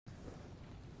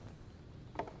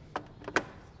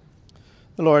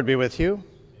The Lord be with you.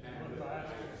 And with thy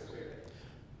spirit.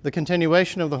 The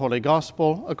continuation of the Holy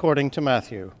Gospel according to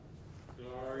Matthew.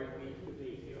 Glory be to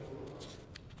thee, O Lord.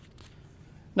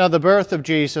 Now the birth of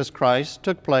Jesus Christ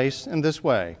took place in this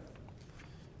way.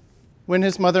 When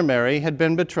his mother Mary had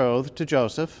been betrothed to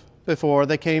Joseph, before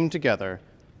they came together,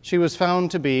 she was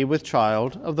found to be with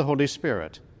child of the Holy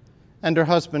Spirit. And her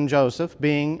husband Joseph,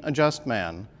 being a just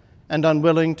man, and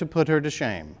unwilling to put her to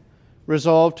shame,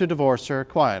 resolved to divorce her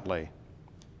quietly.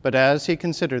 But as he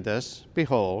considered this,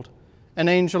 behold, an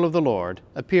angel of the Lord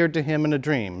appeared to him in a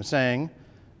dream, saying,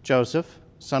 Joseph,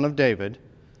 son of David,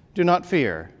 do not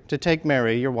fear to take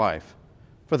Mary your wife,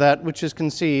 for that which is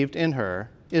conceived in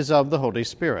her is of the Holy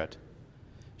Spirit.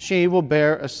 She will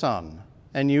bear a son,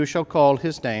 and you shall call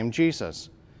his name Jesus,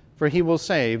 for he will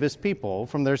save his people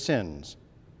from their sins.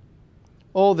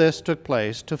 All this took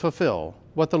place to fulfill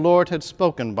what the Lord had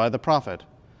spoken by the prophet.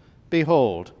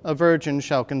 Behold, a virgin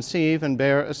shall conceive and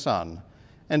bear a son,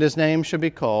 and his name shall be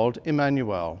called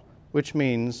Emmanuel, which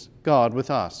means God with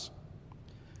us.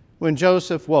 When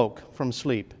Joseph woke from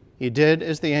sleep, he did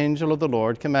as the angel of the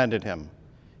Lord commanded him.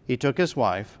 He took his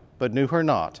wife, but knew her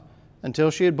not,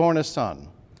 until she had borne a son,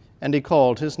 and he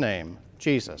called his name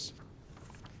Jesus.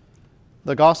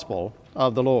 The Gospel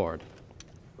of the Lord.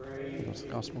 Praise The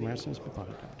Gospel mercies be upon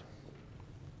God.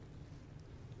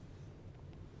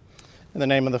 In the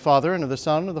name of the Father, and of the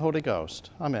Son, and of the Holy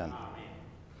Ghost. Amen.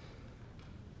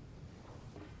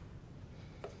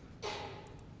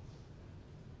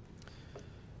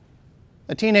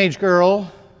 A teenage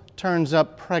girl turns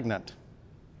up pregnant,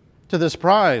 to the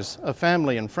surprise of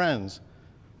family and friends.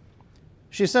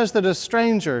 She says that a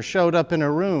stranger showed up in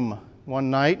her room one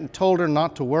night and told her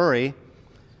not to worry,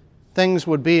 things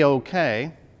would be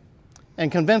okay,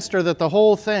 and convinced her that the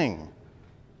whole thing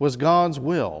was God's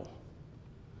will.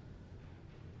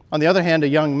 On the other hand, a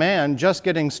young man just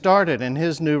getting started in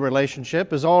his new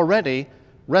relationship is already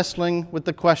wrestling with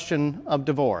the question of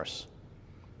divorce.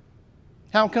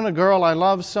 How can a girl I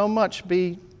love so much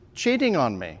be cheating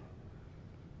on me?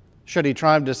 Should he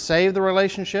try to save the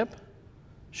relationship?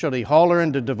 Should he haul her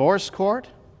into divorce court?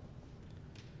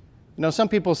 You know, some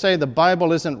people say the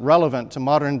Bible isn't relevant to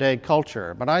modern-day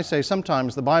culture, but I say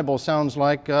sometimes the Bible sounds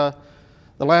like the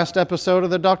last episode of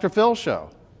the Dr. Phil show.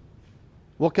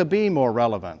 What could be more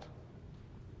relevant?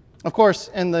 Of course,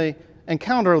 in the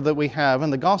encounter that we have in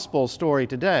the gospel story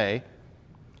today,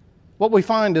 what we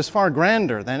find is far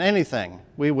grander than anything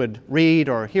we would read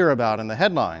or hear about in the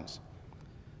headlines.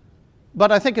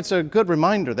 But I think it's a good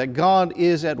reminder that God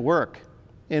is at work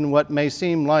in what may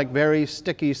seem like very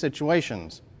sticky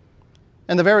situations.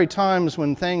 And the very times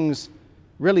when things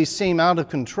really seem out of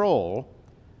control,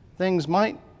 things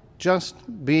might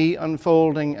just be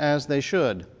unfolding as they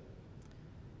should.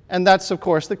 And that's, of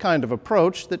course, the kind of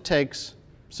approach that takes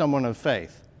someone of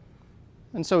faith.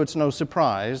 And so it's no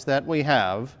surprise that we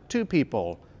have two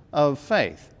people of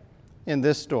faith in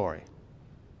this story.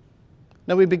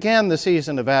 Now, we began the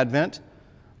season of Advent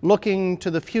looking to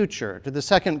the future, to the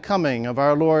second coming of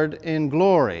our Lord in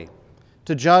glory,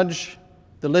 to judge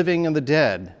the living and the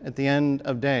dead at the end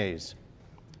of days.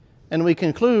 And we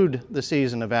conclude the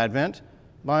season of Advent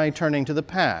by turning to the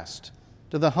past,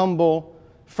 to the humble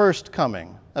first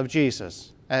coming of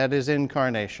Jesus at his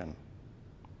incarnation.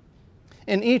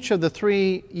 In each of the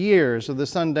 3 years of the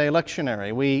Sunday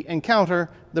lectionary, we encounter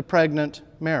the pregnant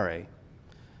Mary.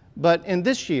 But in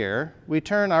this year, we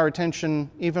turn our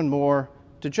attention even more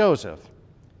to Joseph.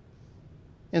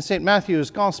 In St.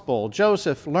 Matthew's Gospel,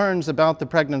 Joseph learns about the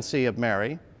pregnancy of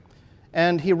Mary,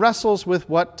 and he wrestles with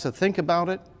what to think about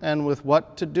it and with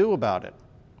what to do about it.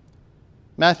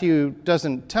 Matthew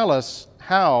doesn't tell us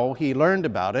how he learned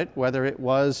about it, whether it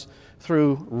was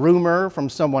through rumor from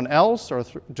someone else or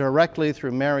directly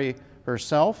through Mary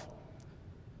herself.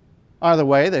 Either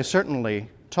way, they certainly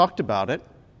talked about it.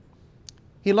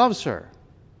 He loves her.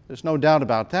 There's no doubt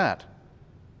about that.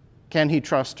 Can he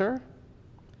trust her?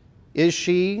 Is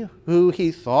she who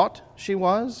he thought she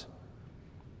was?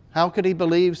 How could he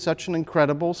believe such an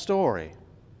incredible story?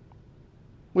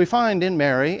 We find in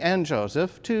Mary and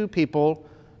Joseph two people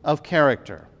of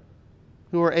character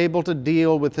who are able to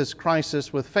deal with this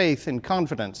crisis with faith and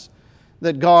confidence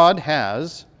that God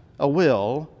has a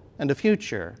will and a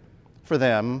future for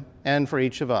them and for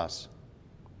each of us.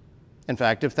 In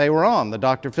fact, if they were on the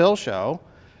Dr. Phil show,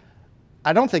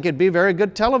 I don't think it'd be very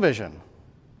good television.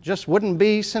 Just wouldn't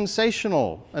be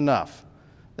sensational enough.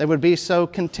 They would be so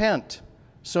content,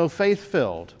 so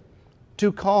faith-filled,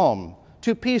 too calm,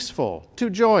 too peaceful, too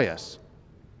joyous.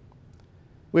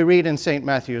 We read in St.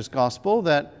 Matthew's Gospel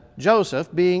that Joseph,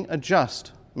 being a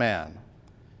just man,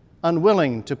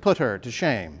 unwilling to put her to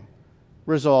shame,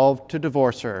 resolved to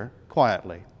divorce her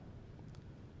quietly.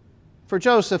 For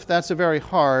Joseph, that's a very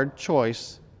hard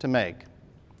choice to make,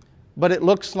 but it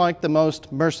looks like the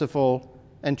most merciful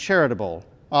and charitable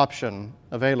option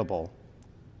available.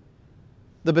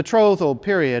 The betrothal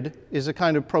period is a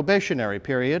kind of probationary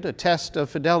period, a test of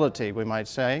fidelity, we might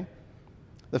say.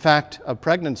 The fact of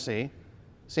pregnancy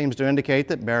seems to indicate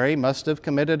that Mary must have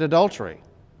committed adultery.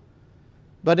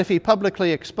 But if he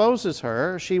publicly exposes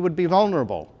her, she would be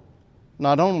vulnerable,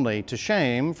 not only to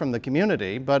shame from the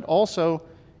community, but also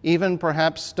even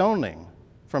perhaps stoning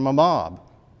from a mob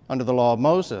under the law of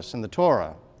Moses and the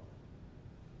Torah.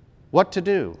 What to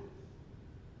do?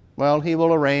 Well, he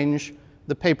will arrange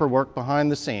the paperwork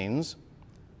behind the scenes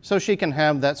so she can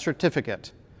have that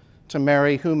certificate to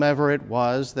marry whomever it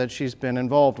was that she's been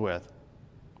involved with.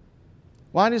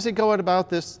 Why does he go about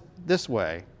this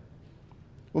way?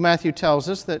 Well, Matthew tells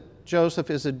us that Joseph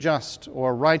is a just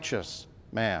or righteous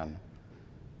man.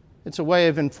 It's a way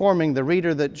of informing the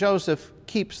reader that Joseph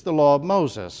keeps the law of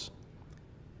Moses.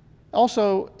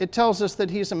 Also, it tells us that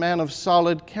he's a man of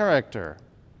solid character,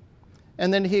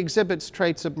 and then he exhibits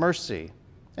traits of mercy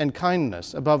and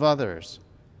kindness above others.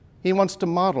 He wants to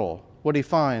model what he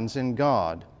finds in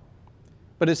God.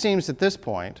 But it seems at this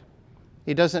point,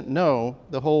 he doesn't know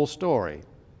the whole story.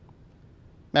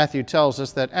 Matthew tells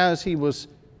us that as he was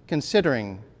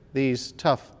considering these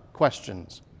tough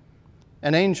questions,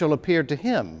 an angel appeared to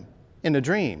him in a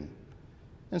dream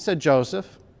and said,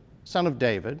 "Joseph, son of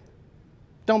David,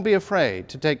 don't be afraid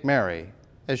to take Mary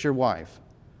as your wife,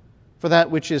 for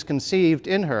that which is conceived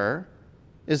in her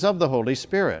is of the Holy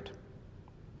Spirit.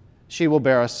 She will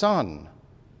bear a son,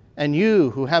 and you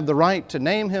who have the right to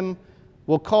name him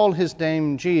will call his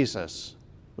name Jesus,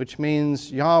 which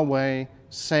means Yahweh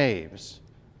saves,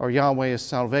 or Yahweh is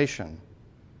salvation,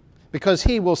 because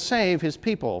he will save his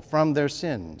people from their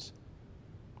sins."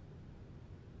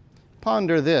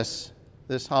 Ponder this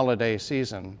holiday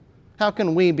season. How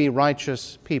can we be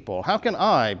righteous people? How can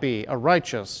I be a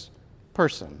righteous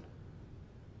person?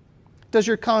 Does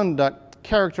your conduct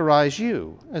characterize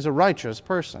you as a righteous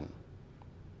person?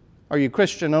 Are you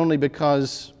Christian only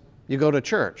because you go to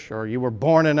church or you were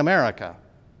born in America?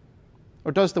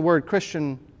 Or does the word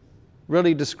Christian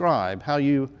really describe how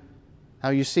you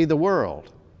see the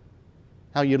world,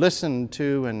 how you listen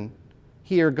to and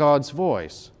hear God's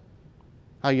voice,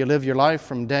 how you live your life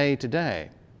from day to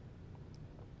day?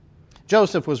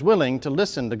 Joseph was willing to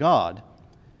listen to God,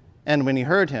 and when he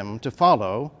heard him, to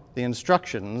follow the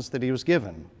instructions that he was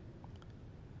given.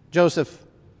 Joseph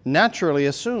naturally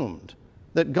assumed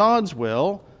that God's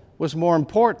will was more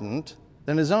important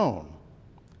than his own.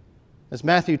 As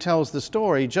Matthew tells the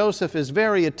story, Joseph is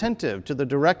very attentive to the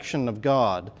direction of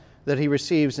God that he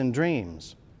receives in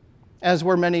dreams, as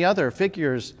were many other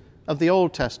figures of the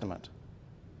Old Testament.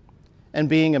 And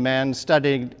being a man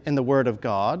studied in the Word of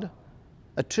God,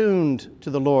 attuned to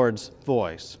the Lord's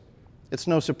voice, it's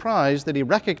no surprise that he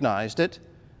recognized it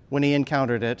when he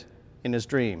encountered it in his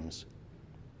dreams.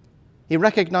 He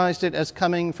recognized it as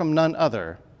coming from none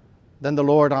other than the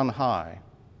Lord on high,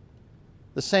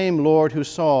 the same Lord who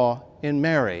saw in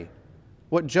Mary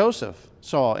what Joseph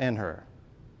saw in her,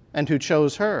 and who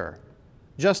chose her,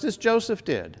 just as Joseph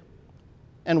did,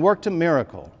 and worked a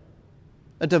miracle,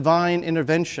 a divine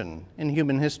intervention in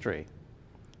human history,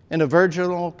 in a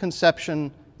virginal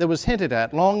conception that was hinted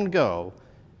at long ago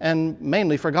and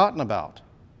mainly forgotten about.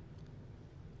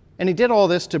 And he did all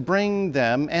this to bring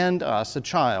them and us a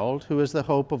child who is the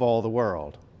hope of all the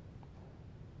world.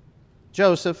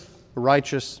 Joseph, a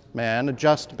righteous man, a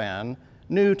just man,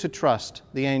 knew to trust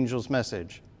the angel's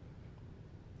message.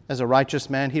 As a righteous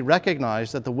man, he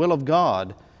recognized that the will of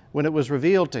God, when it was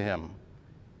revealed to him,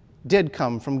 did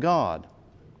come from God.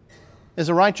 As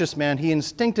a righteous man, he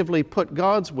instinctively put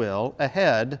God's will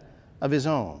ahead of his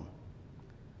own.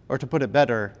 Or to put it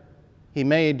better, he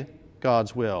made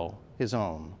God's will his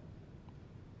own.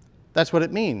 That's what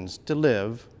it means to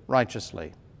live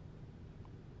righteously.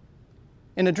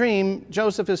 In a dream,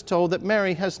 Joseph is told that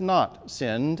Mary has not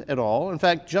sinned at all. In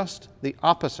fact, just the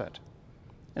opposite.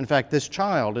 In fact, this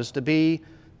child is to be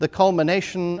the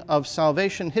culmination of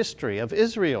salvation history, of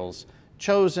Israel's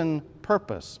chosen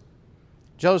purpose.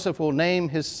 Joseph will name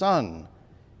his son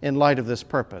in light of this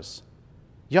purpose.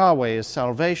 Yahweh is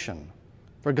salvation,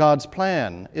 for God's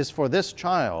plan is for this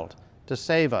child to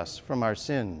save us from our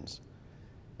sins.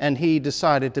 And he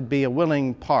decided to be a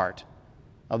willing part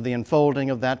of the unfolding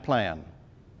of that plan.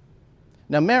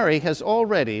 Now, Mary has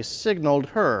already signaled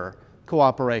her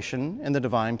cooperation in the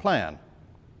divine plan.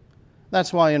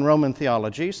 That's why in Roman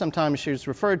theology, sometimes she's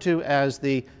referred to as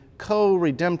the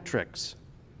co-redemptrix.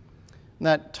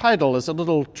 That title is a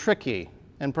little tricky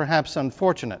and perhaps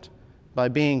unfortunate by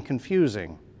being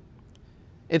confusing.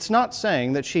 It's not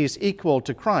saying that she's equal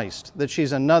to Christ, that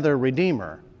she's another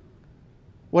Redeemer.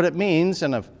 What it means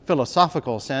in a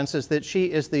philosophical sense is that she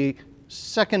is the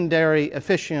secondary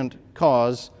efficient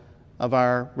cause of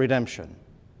our redemption.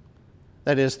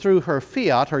 That is, through her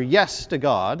fiat, her yes to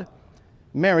God,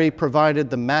 Mary provided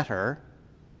the matter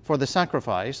for the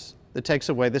sacrifice that takes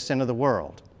away the sin of the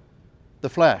world. The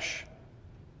flesh,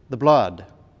 the blood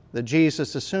that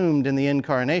Jesus assumed in the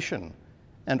incarnation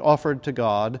and offered to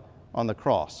God on the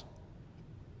cross.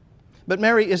 But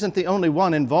Mary isn't the only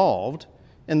one involved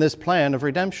in this plan of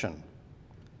redemption.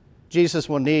 Jesus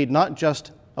will need not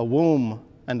just a womb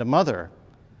and a mother,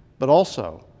 but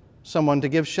also someone to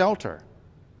give shelter,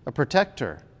 a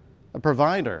protector, a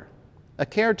provider, a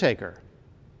caretaker.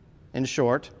 In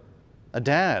short, a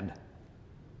dad.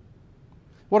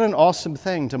 What an awesome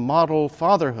thing to model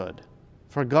fatherhood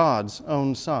for God's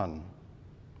own Son.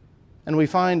 And we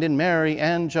find in Mary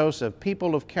and Joseph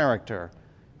people of character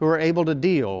who are able to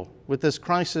deal with this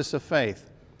crisis of faith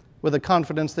with the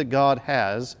confidence that God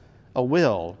has a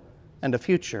will and a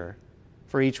future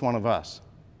for each one of us.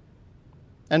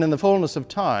 And in the fullness of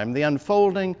time, the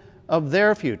unfolding of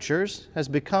their futures has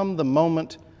become the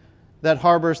moment that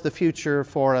harbors the future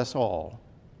for us all.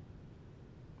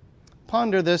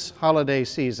 Ponder this holiday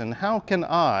season. How can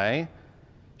I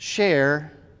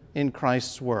share in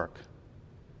Christ's work?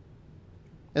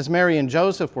 As Mary and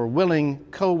Joseph were willing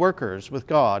co-workers with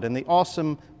God in the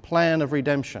awesome plan of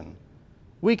redemption,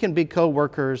 we can be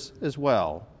co-workers as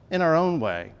well, in our own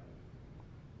way.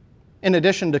 In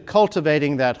addition to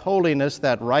cultivating that holiness,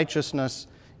 that righteousness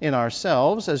in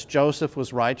ourselves, as Joseph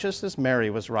was righteous, as Mary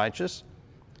was righteous,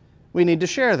 we need to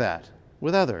share that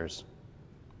with others.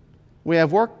 We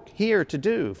have work here to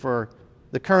do for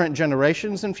the current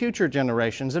generations and future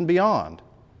generations and beyond.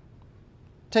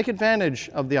 Take advantage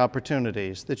of the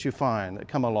opportunities that you find that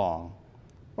come along,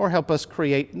 or help us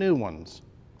create new ones.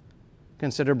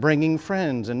 Consider bringing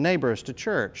friends and neighbors to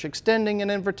church, extending an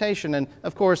invitation, and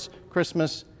of course,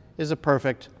 Christmas is a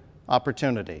perfect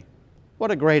opportunity.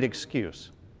 What a great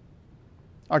excuse.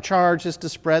 Our charge is to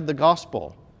spread the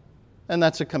gospel, and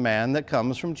that's a command that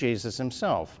comes from Jesus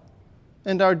himself.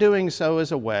 And our doing so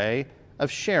is a way of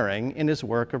sharing in his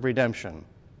work of redemption.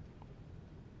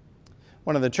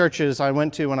 One of the churches I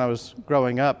went to when I was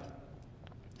growing up,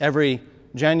 every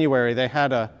January they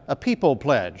had a people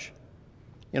pledge.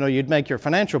 You know, you'd make your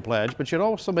financial pledge, but you'd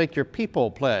also make your people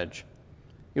pledge.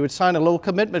 You would sign a little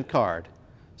commitment card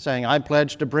saying, I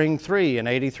pledge to bring 3 in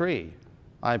 83.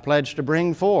 I pledge to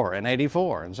bring 4 in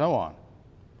 84, and so on.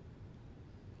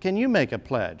 Can you make a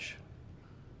pledge?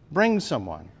 Bring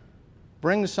someone.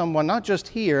 Bring someone not just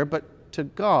here, but to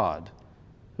God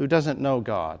who doesn't know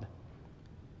God.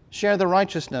 Share the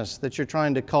righteousness that you're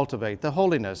trying to cultivate, the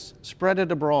holiness. Spread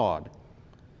it abroad.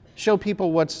 Show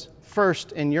people what's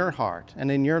first in your heart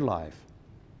and in your life.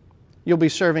 You'll be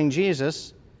serving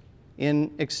Jesus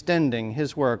in extending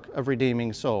his work of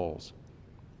redeeming souls.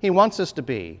 He wants us to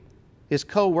be his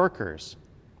co-workers,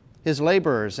 his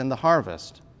laborers in the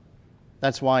harvest.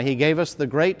 That's why he gave us the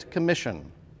Great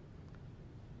Commission.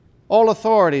 All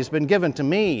authority has been given to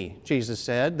me, Jesus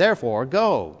said. Therefore,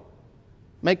 go.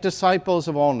 Make disciples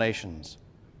of all nations.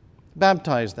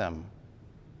 Baptize them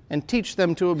and teach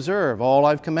them to observe all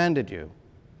I've commanded you.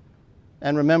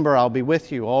 And remember, I'll be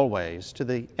with you always to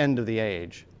the end of the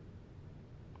age.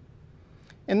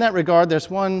 In that regard, there's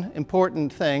one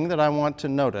important thing that I want to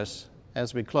notice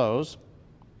as we close.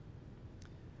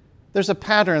 There's a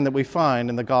pattern that we find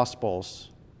in the Gospels,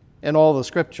 in all the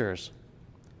Scriptures.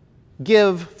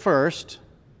 Give first,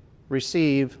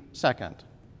 receive second.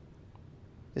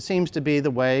 It seems to be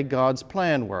the way God's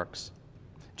plan works.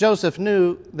 Joseph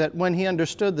knew that when he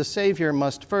understood the Savior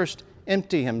must first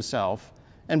empty himself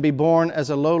and be born as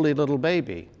a lowly little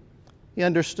baby, he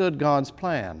understood God's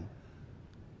plan.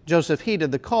 Joseph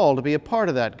heeded the call to be a part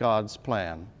of that God's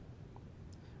plan.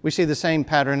 We see the same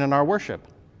pattern in our worship.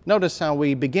 Notice how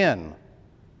we begin.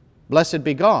 Blessed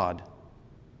be God.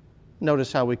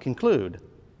 Notice how we conclude.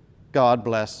 God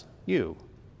bless you.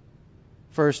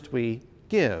 First we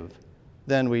give,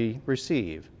 then we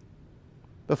receive.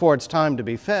 Before it's time to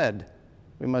be fed,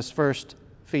 we must first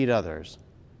feed others.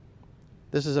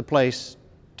 This is a place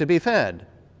to be fed,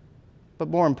 but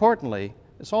more importantly,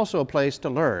 it's also a place to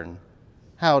learn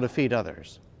how to feed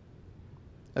others.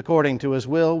 According to his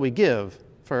will, we give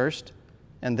first,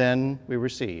 and then we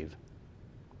receive.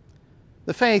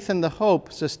 The faith and the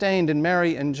hope sustained in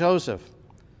Mary and Joseph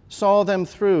saw them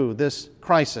through this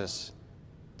crisis,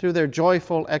 through their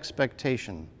joyful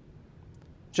expectation.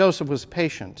 Joseph was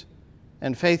patient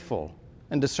and faithful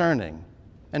and discerning.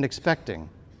 and expecting.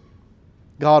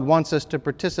 God wants us to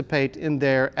participate in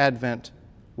their Advent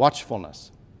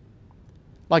watchfulness.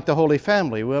 Like the Holy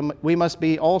Family, we must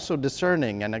be also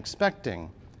discerning and expecting,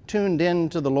 tuned in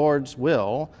to the Lord's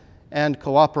will and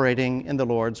cooperating in the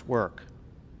Lord's work.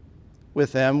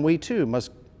 With them, we too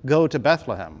must go to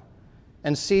Bethlehem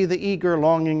and see the eager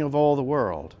longing of all the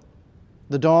world,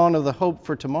 the dawn of the hope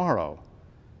for tomorrow,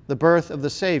 the birth of the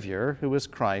Savior, who is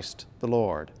Christ the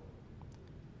Lord.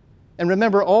 And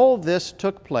remember, all this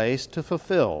took place to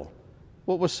fulfill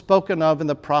what was spoken of in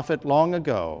the prophet long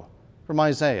ago from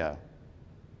Isaiah.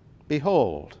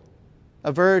 Behold,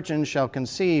 a virgin shall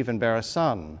conceive and bear a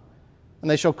son, and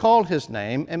they shall call his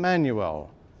name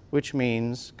Emmanuel, which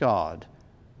means God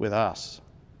with us.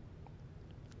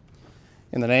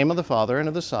 In the name of the Father, and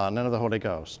of the Son, and of the Holy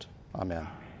Ghost. Amen.